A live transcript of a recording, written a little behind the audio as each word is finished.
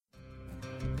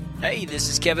Hey, this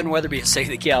is Kevin Weatherby at Say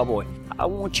the Cowboy. I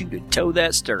want you to toe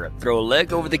that stirrup, throw a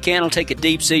leg over the cantle, take a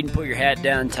deep seat, and put your hat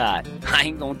down tight. I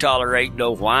ain't gonna tolerate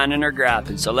no whining or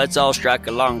griping, so let's all strike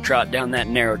a long trot down that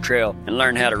narrow trail and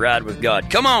learn how to ride with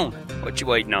God. Come on! What you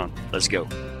waiting on? Let's go.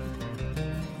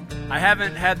 I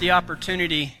haven't had the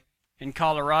opportunity in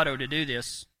Colorado to do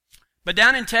this, but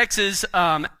down in Texas,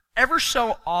 ever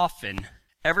so often,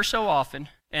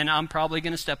 and I'm probably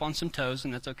going to step on some toes,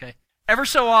 and that's okay. Ever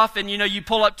so often, you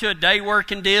pull up to a day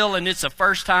working deal, and it's the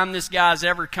first time this guy's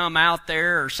ever come out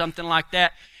there or something like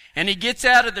that, and he gets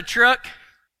out of the truck,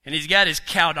 and he's got his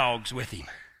cow dogs with him.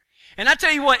 And I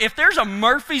tell you what, if there's a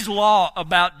Murphy's Law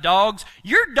about dogs,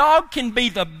 your dog can be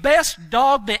the best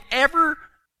dog that ever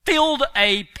filled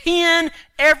a pen,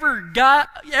 ever got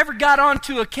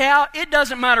onto a cow. It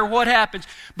doesn't matter what happens.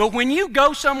 But when you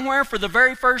go somewhere for the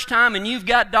very first time and you've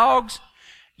got dogs,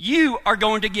 you are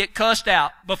going to get cussed out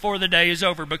before the day is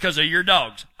over because of your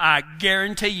dogs. I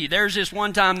guarantee you. There's this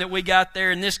one time that we got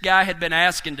there, and this guy had been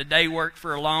asking to day work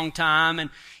for a long time, and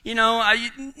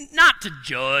not to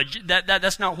judge.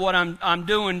 That's not what I'm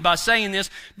doing by saying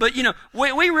this, but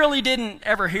we really didn't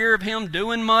ever hear of him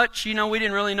doing much. We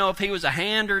didn't really know if he was a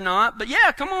hand or not. But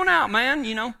yeah, come on out, man.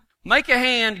 Make a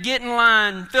hand, get in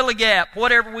line, fill a gap,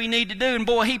 whatever we need to do. And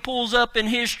boy, he pulls up in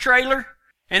his trailer.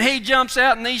 And he jumps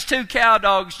out, and these two cow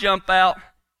dogs jump out.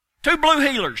 Two blue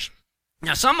heelers.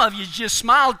 Now, some of you just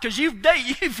smiled because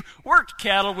you've worked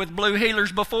cattle with blue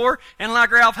heelers before. And like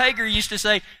Ralph Hager used to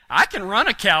say, I can run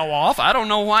a cow off. I don't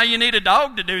know why you need a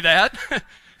dog to do that.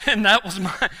 And that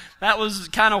was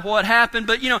kind of what happened.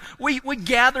 But, we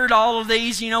gathered all of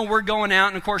these. We're going out,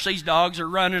 and of course these dogs are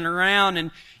running around.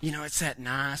 And, it's that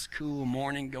nice, cool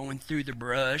morning going through the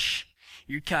brush.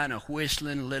 You're kind of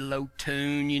whistling a little old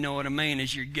tune, you know what I mean,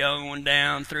 as you're going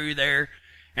down through there.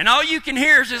 And all you can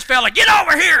hear is this fella, get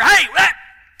over here, hey,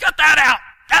 cut that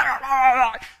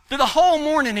out. Through the whole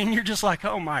morning, and you're just like,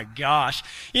 oh my gosh.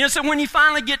 So when you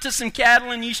finally get to some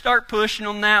cattle and you start pushing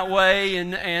them that way,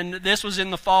 and this was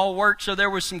in the fall work, so there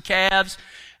was some calves,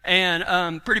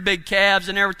 and pretty big calves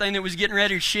and everything that was getting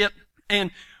ready to ship.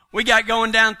 And we got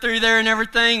going down through there and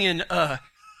everything, and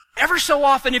ever so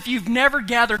often, if you've never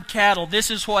gathered cattle, this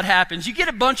is what happens. You get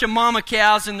a bunch of mama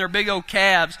cows and their big old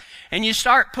calves, and you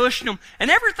start pushing them,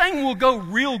 and everything will go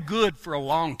real good for a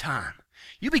long time.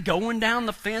 You'll be going down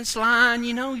the fence line,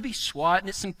 you'll be swatting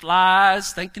at some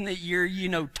flies, thinking that you're,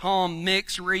 Tom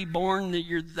Mix reborn, that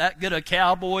you're that good a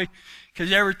cowboy,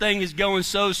 because everything is going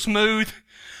so smooth.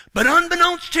 But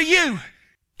unbeknownst to you,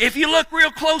 if you look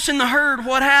real close in the herd,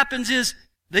 what happens is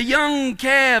the young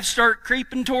calves start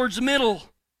creeping towards the middle.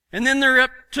 And then they're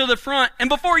up to the front. And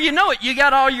before you know it, you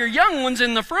got all your young ones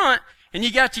in the front, and you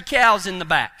got your cows in the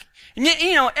back. And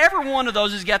every one of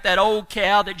those has got that old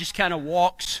cow that just kind of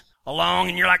walks along,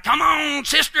 and you're like, come on,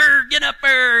 sister, get up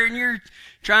there. And you're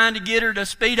trying to get her to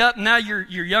speed up. And now your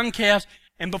young calves.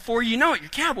 And before you know it, your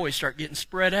cowboys start getting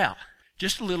spread out.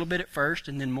 Just a little bit at first,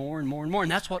 and then more and more and more.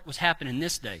 And that's what was happening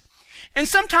this day. And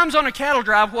sometimes on a cattle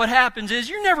drive, what happens is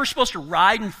you're never supposed to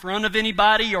ride in front of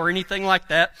anybody or anything like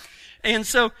that. And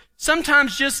so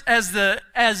sometimes just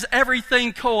as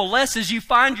everything coalesces, you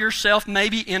find yourself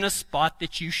maybe in a spot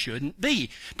that you shouldn't be.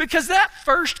 Because that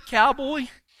first cowboy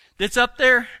that's up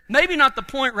there, maybe not the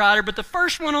point rider, but the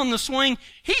first one on the swing,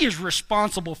 he is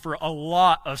responsible for a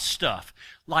lot of stuff,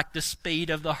 like the speed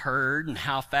of the herd and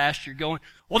how fast you're going.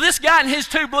 Well, this guy and his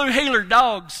two blue heeler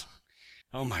dogs,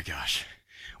 oh my gosh.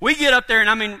 We get up there,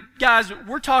 and guys,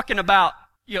 we're talking about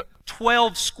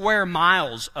 12 square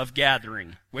miles of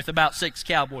gathering with about 6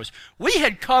 cowboys. We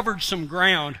had covered some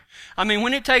ground.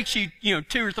 When it takes you,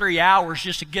 2 or 3 hours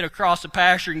just to get across the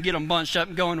pasture and get them bunched up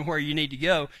and going to where you need to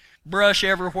go, brush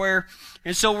everywhere.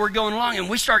 And so we're going along, and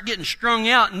we start getting strung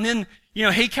out, and then,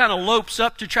 he kind of lopes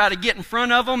up to try to get in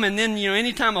front of them, and then,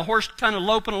 anytime a horse kind of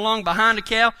loping along behind a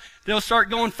cow, they'll start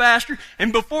going faster.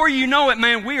 And before you know it,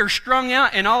 man, we are strung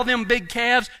out, and all them big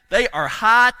calves, they are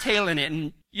high-tailing it.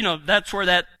 And that's where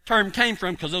that term came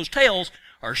from, because those tails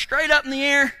are straight up in the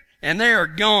air, and they are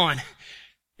gone.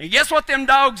 And guess what them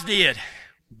dogs did?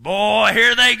 Boy,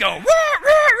 here they go.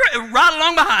 Right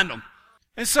along behind them.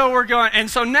 And so we're going, and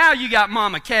so now you got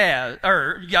mama cows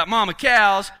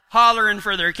hollering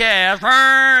for their calves.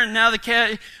 And now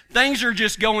things are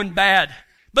just going bad.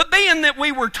 But being that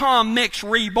we were Tom Mix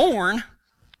reborn,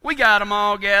 we got them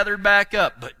all gathered back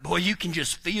up. But boy, you can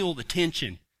just feel the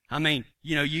tension.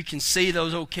 You can see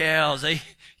those old cows. They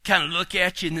kind of look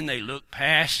at you, and then they look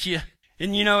past you.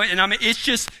 And it's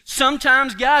just,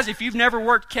 sometimes, guys, if you've never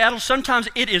worked cattle, sometimes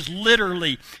it is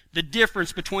literally the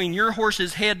difference between your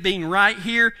horse's head being right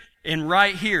here and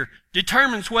right here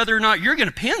determines whether or not you're going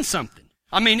to pin something.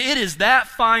 I mean, it is that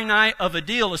finite of a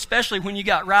deal, especially when you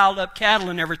got riled up cattle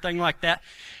and everything like that.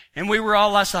 And we were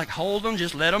all like, hold them,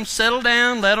 just let them settle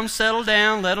down, let them settle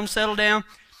down, let them settle down.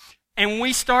 And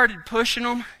we started pushing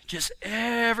them just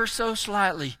ever so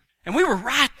slightly. And we were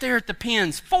right there at the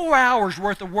pens, 4 hours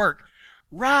worth of work,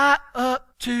 right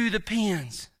up to the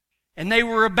pens. And they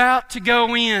were about to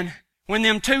go in when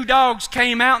them 2 dogs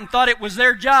came out and thought it was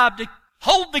their job to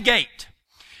hold the gate.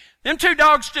 Them 2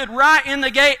 dogs stood right in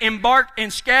the gate and barked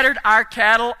and scattered our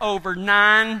cattle over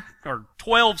 9 or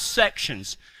 12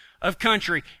 sections of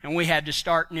country. And we had to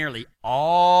start nearly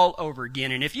all over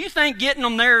again. And if you think getting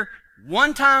them there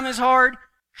one time is hard,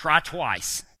 try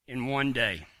twice in one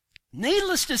day.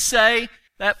 Needless to say,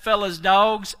 that fella's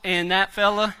dogs and that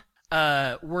fella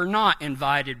were not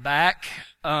invited back.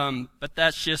 But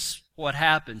that's just what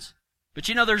happens. But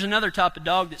you know, there's another type of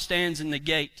dog that stands in the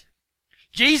gate.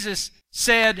 Jesus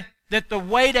said that the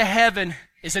way to heaven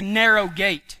is a narrow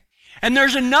gate. And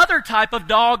there's another type of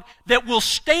dog that will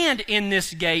stand in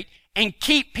this gate and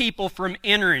keep people from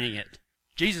entering it.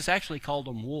 Jesus actually called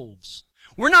them wolves.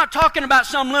 We're not talking about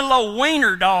some little old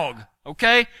wiener dog,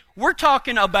 okay? We're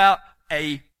talking about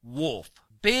a wolf.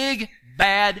 Big,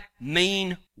 bad,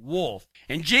 mean wolf.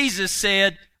 And Jesus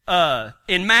said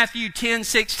in Matthew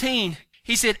 10:16,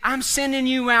 He said, I'm sending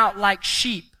you out like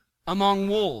sheep among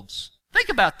wolves. Think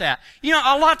about that. You know,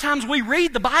 a lot of times we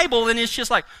read the Bible and it's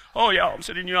just like, oh yeah, I'm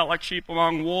sending you out like sheep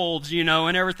among wolves, you know,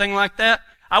 and everything like that.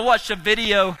 I watched a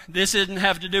video, this doesn't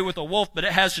have to do with a wolf, but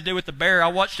it has to do with the bear. I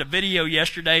watched a video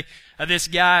yesterday of this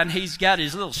guy, and he's got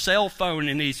his little cell phone,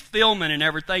 and he's filming and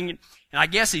everything, and I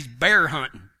guess he's bear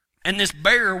hunting. And this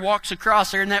bear walks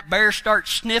across there, and that bear starts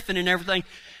sniffing and everything,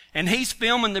 and he's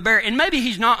filming the bear. And maybe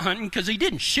he's not hunting because he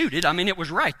didn't shoot it. I mean, it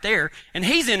was right there. And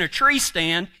he's in a tree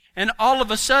stand, and all of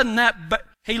a sudden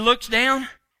he looks down,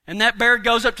 and that bear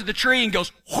goes up to the tree and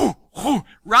goes, whoo, whoo,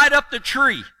 right up the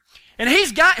tree. And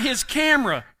he's got his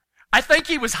camera. I think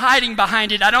he was hiding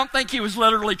behind it. I don't think he was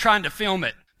literally trying to film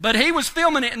it. But he was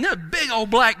filming it, and there's a big old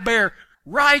black bear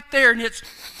right there, and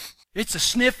it's a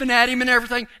sniffing at him and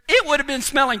everything. It would have been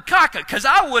smelling caca, because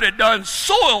I would have done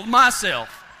soiled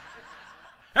myself.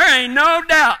 There ain't no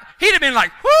doubt. He'd have been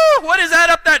like, whoo, what is that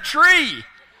up that tree?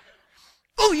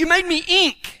 Oh, you made me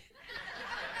ink.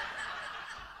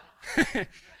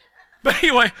 But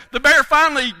anyway, the bear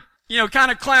finally,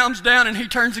 kind of clowns down, and he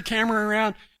turns the camera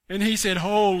around, and he said,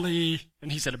 holy,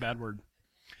 and he said a bad word.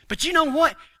 But you know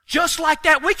what? Just like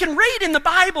that, we can read in the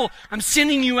Bible, I'm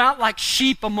sending you out like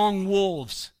sheep among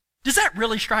wolves. Does that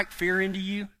really strike fear into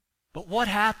you? But what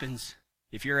happens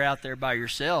if you're out there by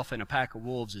yourself and a pack of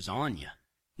wolves is on you?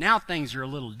 Now things are a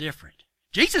little different.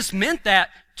 Jesus meant that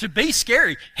to be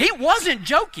scary. He wasn't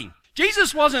joking.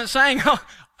 Jesus wasn't saying, oh,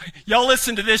 y'all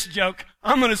listen to this joke.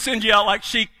 I'm going to send you out like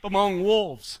sheep among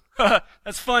wolves.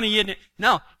 That's funny, isn't it?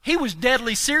 No, he was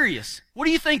deadly serious. What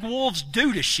do you think wolves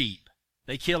do to sheep?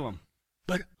 They kill them.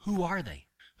 But who are they?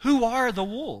 Who are the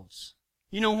wolves?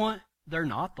 You know what? They're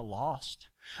not the lost.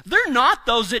 They're not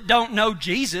those that don't know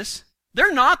Jesus.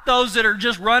 They're not those that are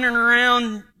just running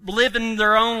around living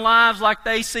their own lives like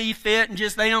they see fit and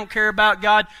just they don't care about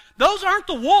God. Those aren't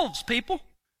the wolves, people.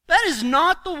 That is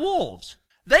not the wolves.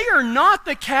 They are not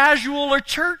the casual or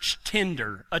church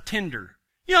attender.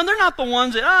 They're not the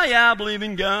ones that, oh yeah, I believe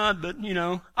in God, but,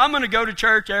 I'm going to go to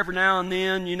church every now and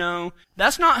then,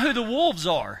 That's not who the wolves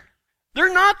are.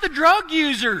 They're not the drug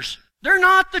users. They're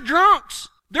not the drunks.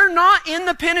 They're not in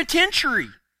the penitentiary.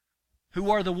 Who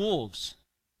are the wolves?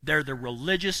 They're the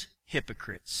religious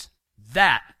hypocrites.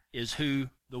 That is who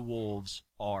the wolves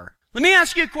are. Let me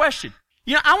ask you a question.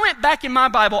 I went back in my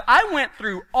Bible, I went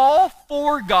through all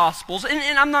 4 Gospels,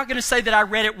 and I'm not going to say that I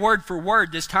read it word for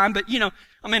word this time, but,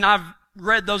 I've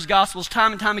read those Gospels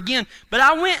time and time again, but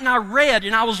I went and I read,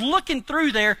 and I was looking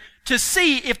through there to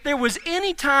see if there was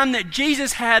any time that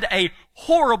Jesus had a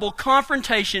horrible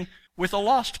confrontation with a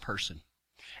lost person.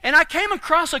 And I came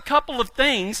across a couple of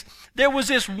things. There was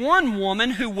this one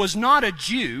woman who was not a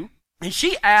Jew, and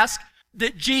she asked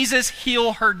that Jesus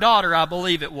heal her daughter, I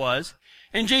believe it was.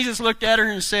 And Jesus looked at her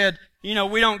and said,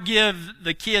 we don't give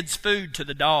the kids food to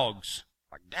the dogs.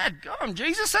 Like, dadgum,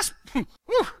 Jesus, that's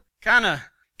kind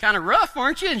of rough,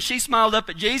 aren't you? And she smiled up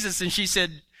at Jesus and she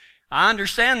said, I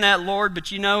understand that, Lord, but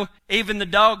even the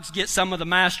dogs get some of the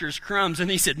master's crumbs.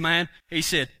 And he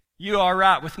said, you are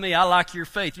right with me. I like your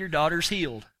faith. Your daughter's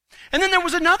healed. And then there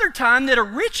was another time that a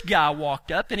rich guy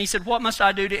walked up and he said, what must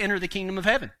I do to enter the kingdom of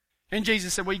heaven? And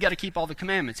Jesus said, well, you got to keep all the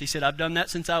commandments. He said, I've done that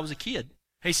since I was a kid.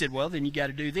 He said, well, then you got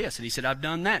to do this. And he said, I've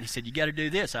done that. And he said, you got to do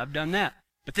this. I've done that.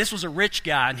 But this was a rich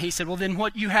guy. And he said, well, then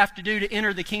what you have to do to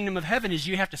enter the kingdom of heaven is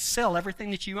you have to sell everything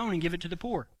that you own and give it to the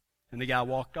poor. And the guy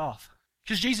walked off.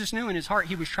 Because Jesus knew in his heart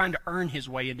he was trying to earn his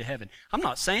way into heaven. I'm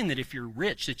not saying that if you're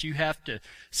rich that you have to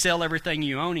sell everything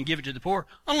you own and give it to the poor.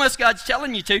 Unless God's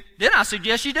telling you to, then I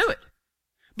suggest you do it.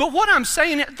 But what I'm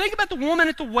saying, think about the woman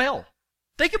at the well.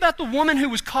 Think about the woman who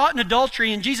was caught in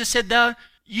adultery, and Jesus said,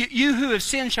 you who have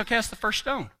sinned shall cast the first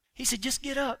stone. He said, just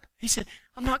get up. He said,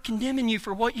 I'm not condemning you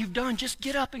for what you've done. Just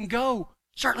get up and go.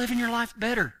 Start living your life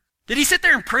better. Did he sit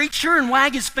there and preach her and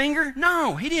wag his finger?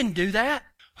 No, he didn't do that.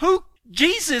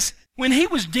 Jesus, when he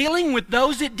was dealing with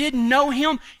those that didn't know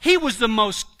him, he was the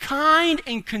most kind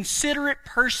and considerate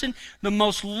person, the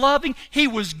most loving. He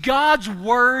was God's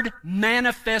Word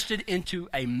manifested into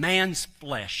a man's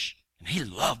flesh. And he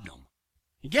loved them.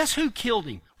 And guess who killed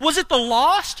him? Was it the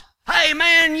lost? Hey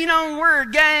man, we're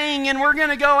a gang and we're going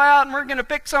to go out and we're going to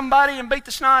pick somebody and beat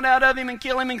the snot out of him and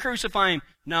kill him and crucify him.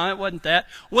 No, it wasn't that.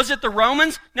 Was it the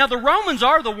Romans? Now the Romans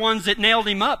are the ones that nailed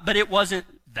him up, but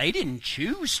they didn't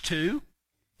choose to.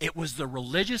 It was the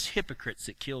religious hypocrites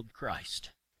that killed Christ.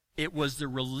 It was the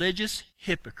religious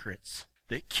hypocrites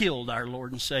that killed our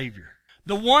Lord and Savior.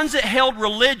 The ones that held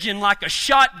religion like a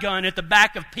shotgun at the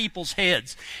back of people's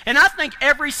heads. And I think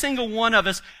every single one of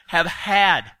us have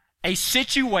had a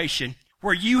situation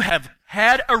where you have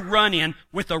had a run-in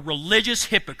with a religious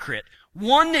hypocrite.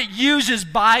 One that uses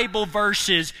Bible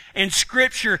verses and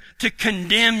Scripture to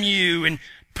condemn you and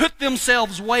put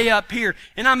themselves way up here.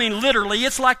 And I mean literally,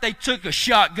 it's like they took a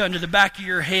shotgun to the back of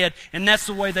your head and that's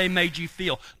the way they made you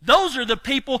feel. Those are the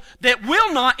people that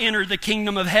will not enter the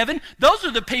kingdom of heaven. Those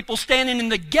are the people standing in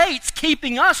the gates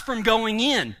keeping us from going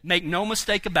in. Make no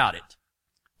mistake about it.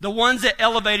 The ones that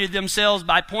elevated themselves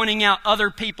by pointing out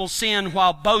other people's sin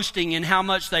while boasting in how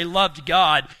much they loved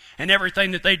God and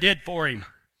everything that they did for Him.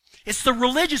 It's the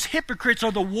religious hypocrites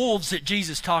or the wolves that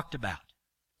Jesus talked about.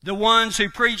 The ones who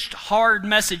preached hard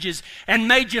messages and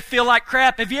made you feel like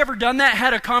crap. Have you ever done that?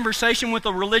 Had a conversation with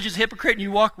a religious hypocrite and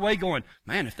you walk away going,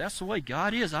 man, if that's the way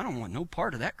God is, I don't want no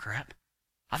part of that crap.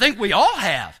 I think we all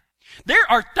have. There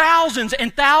are thousands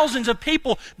and thousands of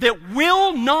people that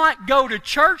will not go to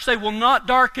church. They will not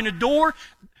darken a door.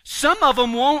 Some of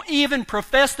them won't even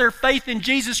profess their faith in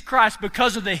Jesus Christ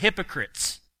because of the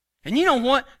hypocrites. And you know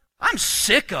what? I'm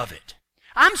sick of it.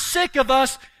 I'm sick of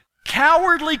us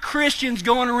cowardly Christians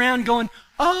going around going,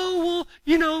 oh,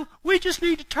 well, we just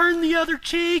need to turn the other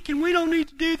cheek and we don't need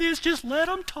to do this. Just let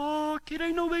them talk. It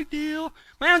ain't no big deal.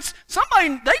 Man,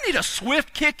 they need a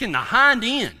swift kick in the hind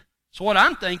end. That's what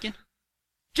I'm thinking.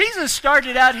 Jesus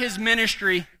started out His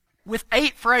ministry with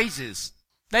 8 phrases.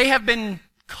 They have been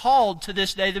called to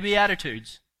this day the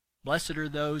Beatitudes. Blessed are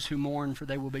those who mourn, for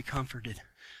they will be comforted.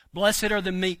 Blessed are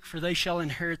the meek, for they shall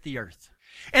inherit the earth.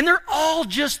 And they're all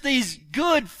just these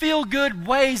good, feel-good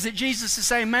ways that Jesus is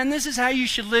saying, man, this is how you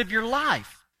should live your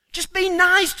life. Just be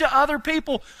nice to other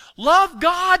people. Love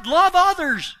God, love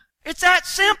others. It's that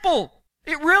simple.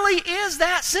 It really is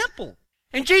that simple.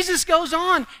 And Jesus goes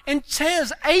on and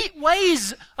says 8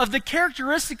 ways of the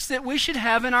characteristics that we should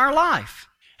have in our life.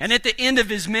 And at the end of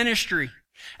His ministry,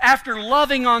 after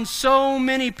loving on so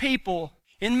many people,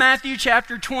 in Matthew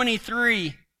chapter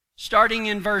 23, starting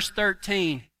in verse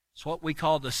 13, it's what we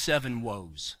call the 7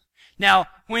 woes. Now,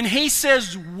 when He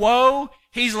says woe,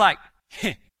 He's like,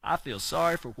 I feel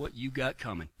sorry for what you got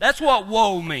coming. That's what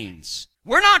woe means.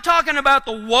 We're not talking about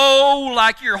the woe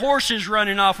like your horse is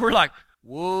running off. We're like,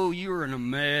 whoa, you're in a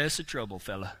mess of trouble,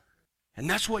 fella. And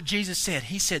that's what Jesus said.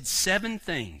 He said 7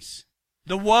 things.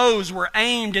 The woes were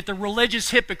aimed at the religious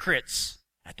hypocrites,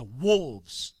 at the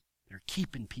wolves. They're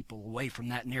keeping people away from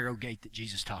that narrow gate that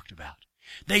Jesus talked about.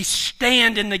 They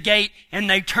stand in the gate and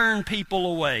they turn people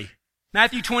away.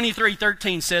 Matthew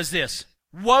 23:13 says this,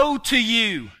 woe to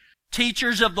you,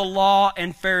 teachers of the law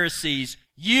and Pharisees,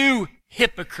 you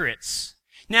hypocrites.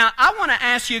 Now, I want to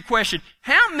ask you a question.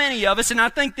 How many of us, and I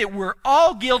think that we're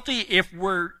all guilty if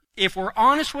we're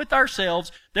honest with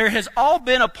ourselves, there has all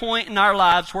been a point in our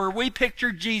lives where we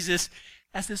pictured Jesus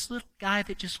as this little guy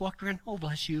that just walked around, oh,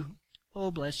 bless you, oh,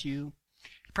 bless you.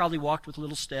 He probably walked with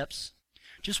little steps.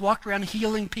 Just walked around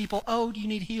healing people. Oh, do you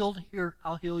need healed? Here,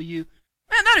 I'll heal you.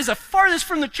 Man, that is the farthest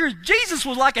from the truth. Jesus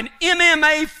was like an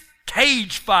MMA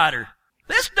cage fighter.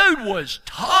 This dude was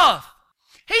tough.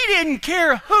 He didn't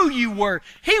care who you were.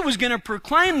 He was going to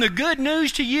proclaim the good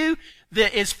news to you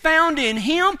that is found in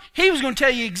Him. He was going to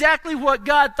tell you exactly what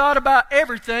God thought about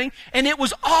everything, and it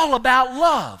was all about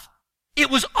love. It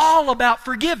was all about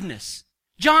forgiveness.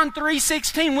 John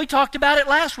 3:16, we talked about it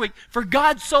last week. For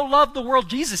God so loved the world.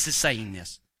 Jesus is saying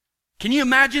this. Can you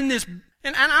imagine this?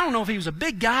 And I don't know if He was a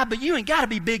big guy, but you ain't got to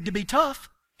be big to be tough.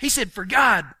 He said, for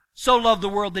God so loved the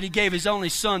world that he gave his only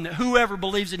Son, that whoever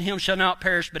believes in him shall not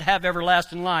perish but have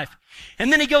everlasting life.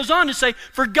 And then he goes on to say,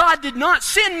 for God did not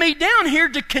send me down here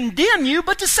to condemn you,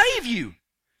 but to save you.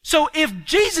 So if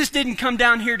Jesus didn't come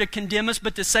down here to condemn us,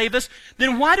 but to save us,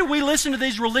 then why do we listen to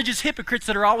these religious hypocrites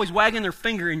that are always wagging their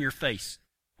finger in your face?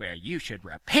 Well, you should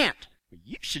repent.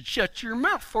 You should shut your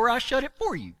mouth before I shut it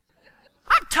for you.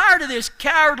 I'm tired of this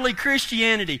cowardly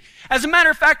Christianity. As a matter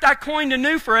of fact, I coined a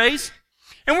new phrase,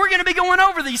 and we're going to be going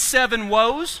over these 7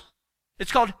 woes.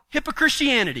 It's called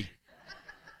hypocristianity.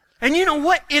 And you know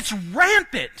what? It's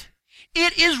rampant.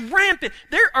 It is rampant.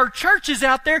 There are churches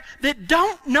out there that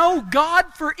don't know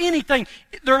God for anything.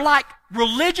 They're like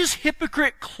religious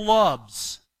hypocrite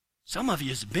clubs. Some of you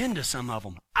have been to some of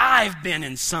them. I've been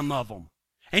in some of them.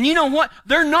 And you know what?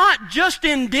 They're not just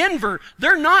in Denver.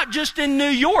 They're not just in New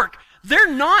York.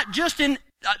 They're not just in,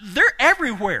 they're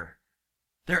everywhere.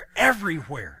 They're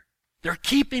everywhere. They're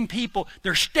keeping people,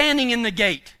 they're standing in the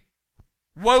gate.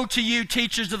 Woe to you,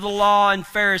 teachers of the law and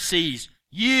Pharisees,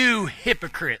 you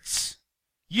hypocrites.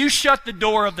 You shut the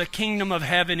door of the kingdom of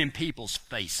heaven in people's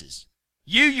faces.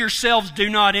 You yourselves do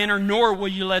not enter, nor will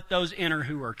you let those enter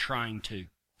who are trying to.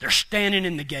 They're standing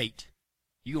in the gate.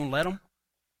 You gonna let them?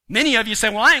 Many of you say,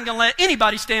 well, I ain't going to let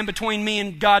anybody stand between me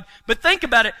and God. But think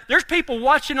about it. There's people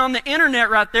watching on the internet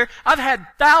right there. I've had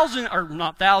thousands, or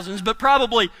not thousands, but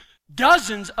probably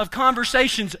dozens of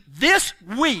conversations this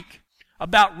week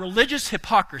about religious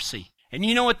hypocrisy. And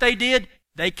you know what they did?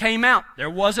 They came out. There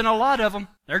wasn't a lot of them.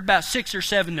 There's about 6 or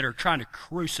 7 that are trying to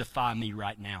crucify me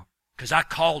right now because I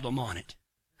called them on it.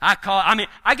 I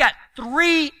got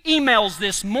 3 emails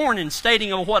this morning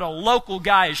stating of what a local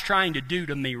guy is trying to do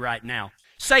to me right now.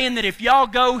 Saying that if y'all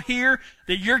go here,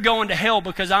 that you're going to hell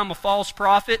because I'm a false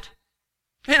prophet.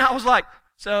 And I was like,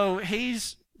 so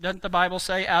doesn't the Bible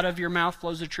say, out of your mouth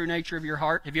flows the true nature of your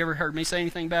heart? Have you ever heard me say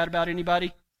anything bad about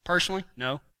anybody personally?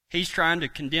 No. He's trying to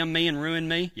condemn me and ruin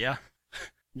me? Yeah.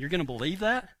 You're going to believe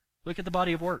that? Look at the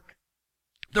body of work.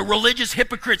 The religious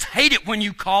hypocrites hate it when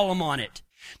you call them on it.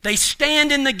 They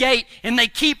stand in the gate and they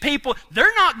keep people,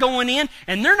 they're not going in,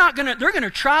 and they're going to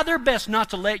try their best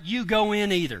not to let you go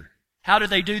in either. How do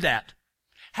they do that?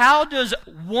 How does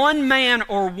one man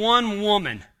or one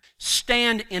woman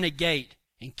stand in a gate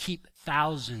and keep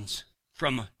thousands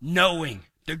from knowing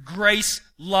the grace,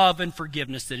 love, and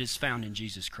forgiveness that is found in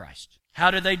Jesus Christ? How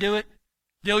do they do it?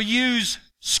 They'll use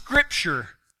Scripture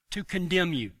to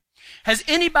condemn you. Has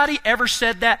anybody ever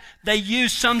said that? They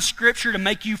use some Scripture to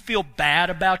make you feel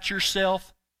bad about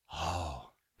yourself?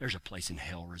 Oh, there's a place in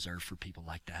hell reserved for people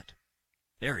like that.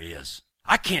 There is.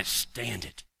 I can't stand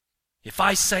it. If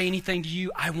I say anything to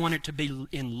you, I want it to be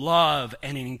in love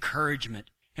and in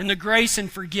encouragement. And the grace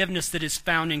and forgiveness that is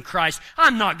found in Christ.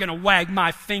 I'm not going to wag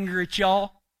my finger at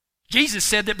y'all. Jesus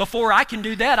said that before I can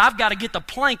do that, I've got to get the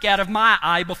plank out of my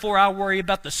eye before I worry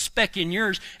about the speck in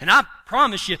yours. And I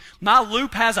promise you, my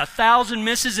loop has 1,000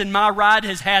 misses and my ride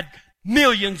has had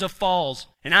millions of falls.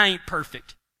 And I ain't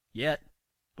perfect yet,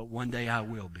 but one day I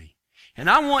will be. And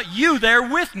I want you there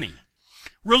with me.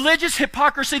 Religious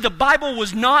hypocrisy, the Bible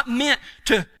was not meant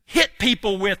to hit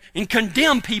people with and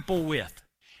condemn people with,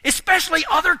 especially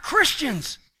other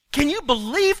Christians. Can you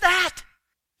believe that?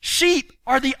 Sheep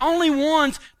are the only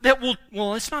ones that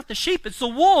well, it's not the sheep, it's the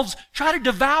wolves try to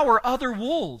devour other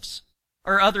wolves,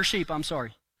 or other sheep, I'm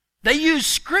sorry. They use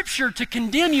Scripture to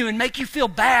condemn you and make you feel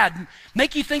bad,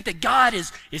 make you think that God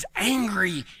is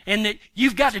angry and that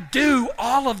you've got to do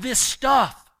all of this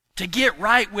stuff to get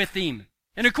right with Him.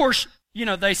 And of course, you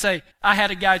know, they say, I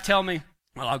had a guy tell me,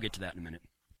 well, I'll get to that in a minute.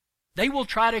 They will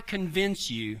try to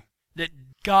convince you that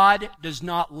God does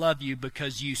not love you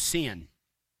because you sin.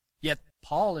 Yet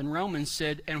Paul in Romans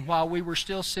said, and while we were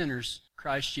still sinners,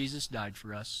 Christ Jesus died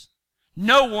for us.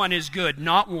 No one is good,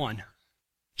 not one.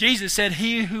 Jesus said,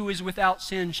 he who is without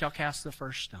sin shall cast the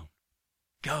first stone.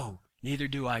 Go, neither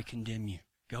do I condemn you.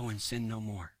 Go and sin no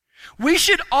more. We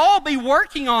should all be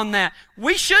working on that.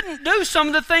 We shouldn't do some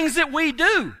of the things that we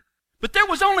do. But there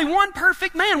was only one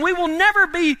perfect man. We will never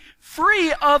be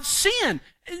free of sin.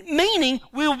 Meaning,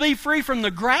 we'll be free from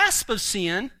the grasp of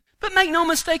sin. But make no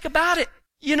mistake about it.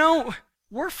 You know,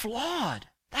 we're flawed.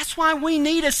 That's why we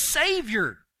need a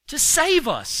Savior to save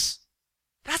us.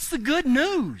 That's the good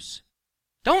news.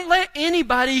 Don't let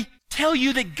anybody tell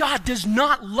you that God does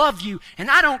not love you. And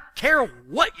I don't care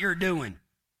what you're doing.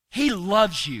 He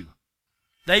loves you.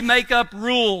 They make up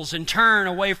rules and turn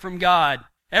away from God.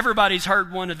 Everybody's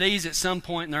heard one of these at some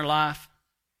point in their life.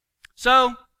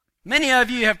 So, many of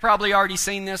you have probably already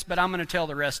seen this, but I'm going to tell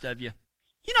the rest of you.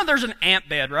 You know there's an ant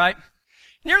bed, right?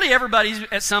 Nearly everybody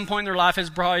at some point in their life has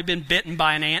probably been bitten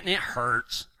by an ant, and it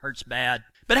hurts. Hurts bad.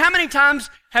 But how many times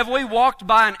have we walked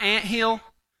by an anthill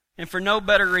and for no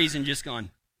better reason just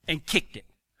gone and kicked it?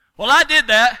 Well, I did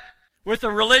that with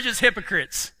the religious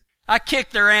hypocrites. I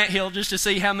kicked their anthill just to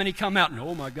see how many come out, and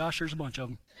oh my gosh, there's a bunch of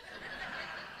them.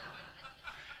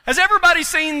 Has everybody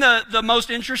seen the most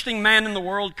interesting man in the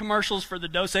world commercials for the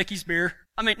Dos Equis beer?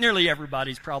 I mean, nearly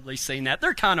everybody's probably seen that.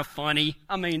 They're kind of funny.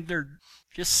 I mean, they're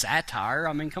just satire.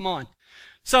 I mean, come on.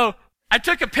 So I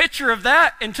took a picture of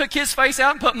that and took his face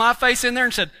out and put my face in there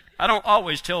and said, I don't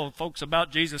always tell folks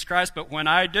about Jesus Christ, but when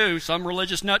I do, some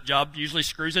religious nut job usually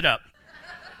screws it up.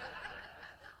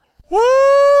 Woo!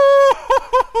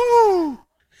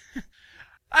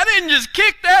 I didn't just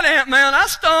kick that ant, man. I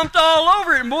stomped all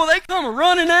over it, and boy, they come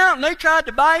running out, and they tried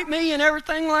to bite me and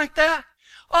everything like that.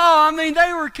 Oh, I mean,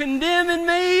 they were condemning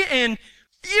me, and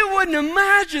you wouldn't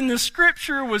imagine the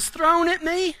scripture was thrown at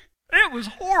me. It was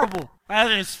horrible. Well,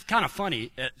 it's kind of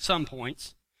funny at some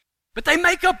points. But they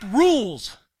make up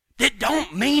rules that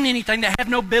don't mean anything, that have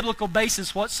no biblical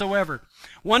basis whatsoever.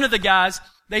 One of the guys,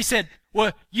 they said,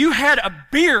 well, you had a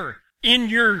beer in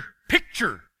your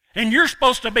picture, and you're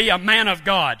supposed to be a man of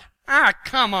God. Ah,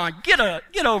 come on, get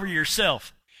over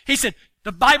yourself. He said,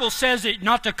 the Bible says it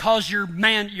not to cause your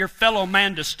fellow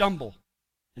man to stumble.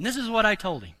 And this is what I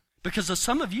told him, because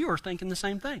some of you are thinking the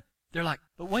same thing. They're like,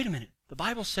 but wait a minute, the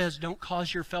Bible says don't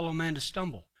cause your fellow man to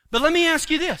stumble. But let me ask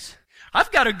you this.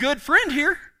 I've got a good friend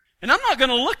here, and I'm not going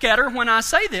to look at her when I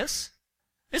say this.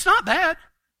 It's not bad.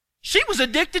 She was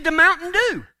addicted to Mountain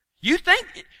Dew. You think,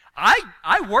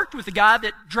 I worked with a guy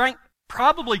that drank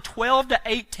probably 12 to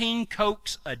 18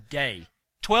 Cokes a day.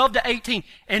 12 to 18.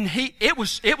 And it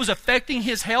was affecting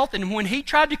his health, and when he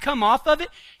tried to come off of it,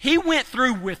 he went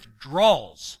through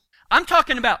withdrawals. I'm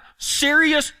talking about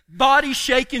serious body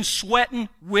shaking, sweating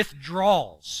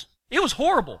withdrawals. It was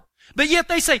horrible. But yet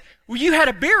they say, well, you had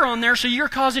a beer on there, so you're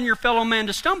causing your fellow man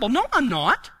to stumble. No, I'm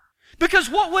not. Because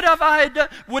what would I have done?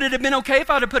 Would it have been okay if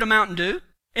I had put a Mountain Dew?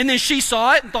 And then she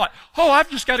saw it and thought, oh, I've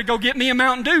just got to go get me a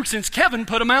Mountain Dew since Kevin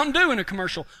put a Mountain Dew in a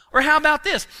commercial. Or how about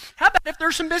this? How about if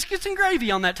there's some biscuits and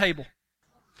gravy on that table?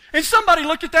 And somebody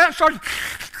looked at that and started,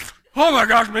 oh my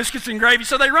gosh, biscuits and gravy.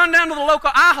 So they run down to the local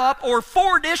IHOP, or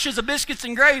 4 dishes of biscuits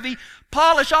and gravy,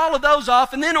 polish all of those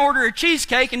off, and then order a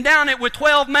cheesecake and down it with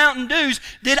 12 Mountain Dews.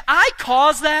 Did I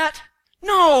cause that?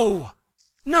 No.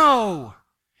 No.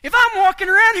 If I'm walking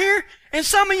around here and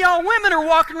some of y'all women are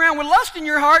walking around with lust in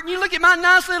your heart and you look at my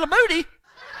nice little booty,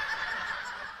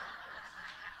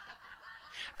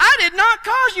 I did not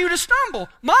cause you to stumble.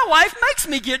 My wife makes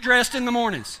me get dressed in the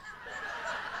mornings.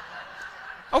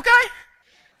 Okay?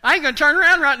 I ain't going to turn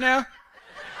around right now.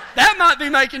 That might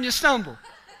be making you stumble.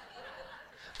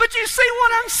 But you see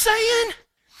what I'm saying?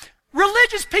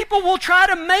 Religious people will try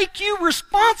to make you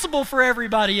responsible for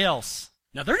everybody else.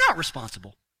 Now, they're not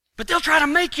responsible, but they'll try to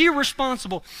make you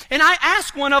responsible. And I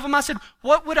asked one of them, I said,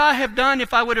 what would I have done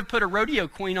if I would have put a rodeo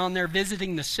queen on there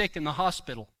visiting the sick in the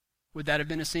hospital? Would that have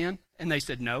been a sin? And they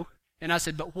said no. And I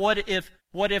said, but what if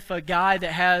a guy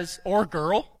that has, or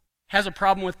girl, has a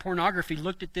problem with pornography,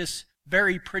 looked at this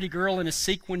very pretty girl in a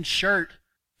sequined shirt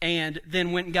and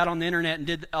then went and got on the internet and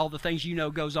did all the things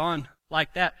goes on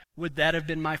like that? Would that have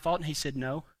been my fault? And he said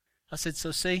no. I said,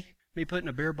 so see, me putting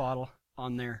a beer bottle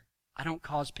on there, I don't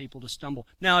cause people to stumble.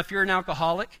 Now, if you're an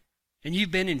alcoholic and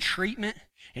you've been in treatment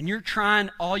and you're trying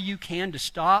all you can to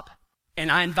stop,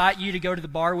 and I invite you to go to the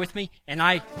bar with me and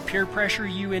I peer pressure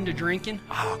you into drinking,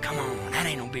 oh, come on, that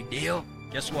ain't no big deal.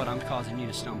 Guess what? I'm causing you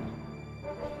to stumble.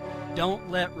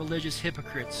 Don't let religious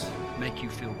hypocrites make you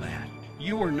feel bad.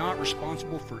 You are not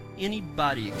responsible for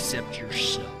anybody except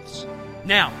yourselves.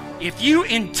 Now, if you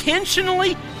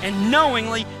intentionally and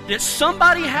knowingly that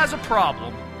somebody has a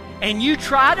problem and you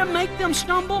try to make them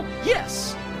stumble,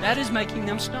 yes, that is making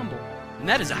them stumble. And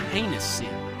that is a heinous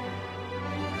sin.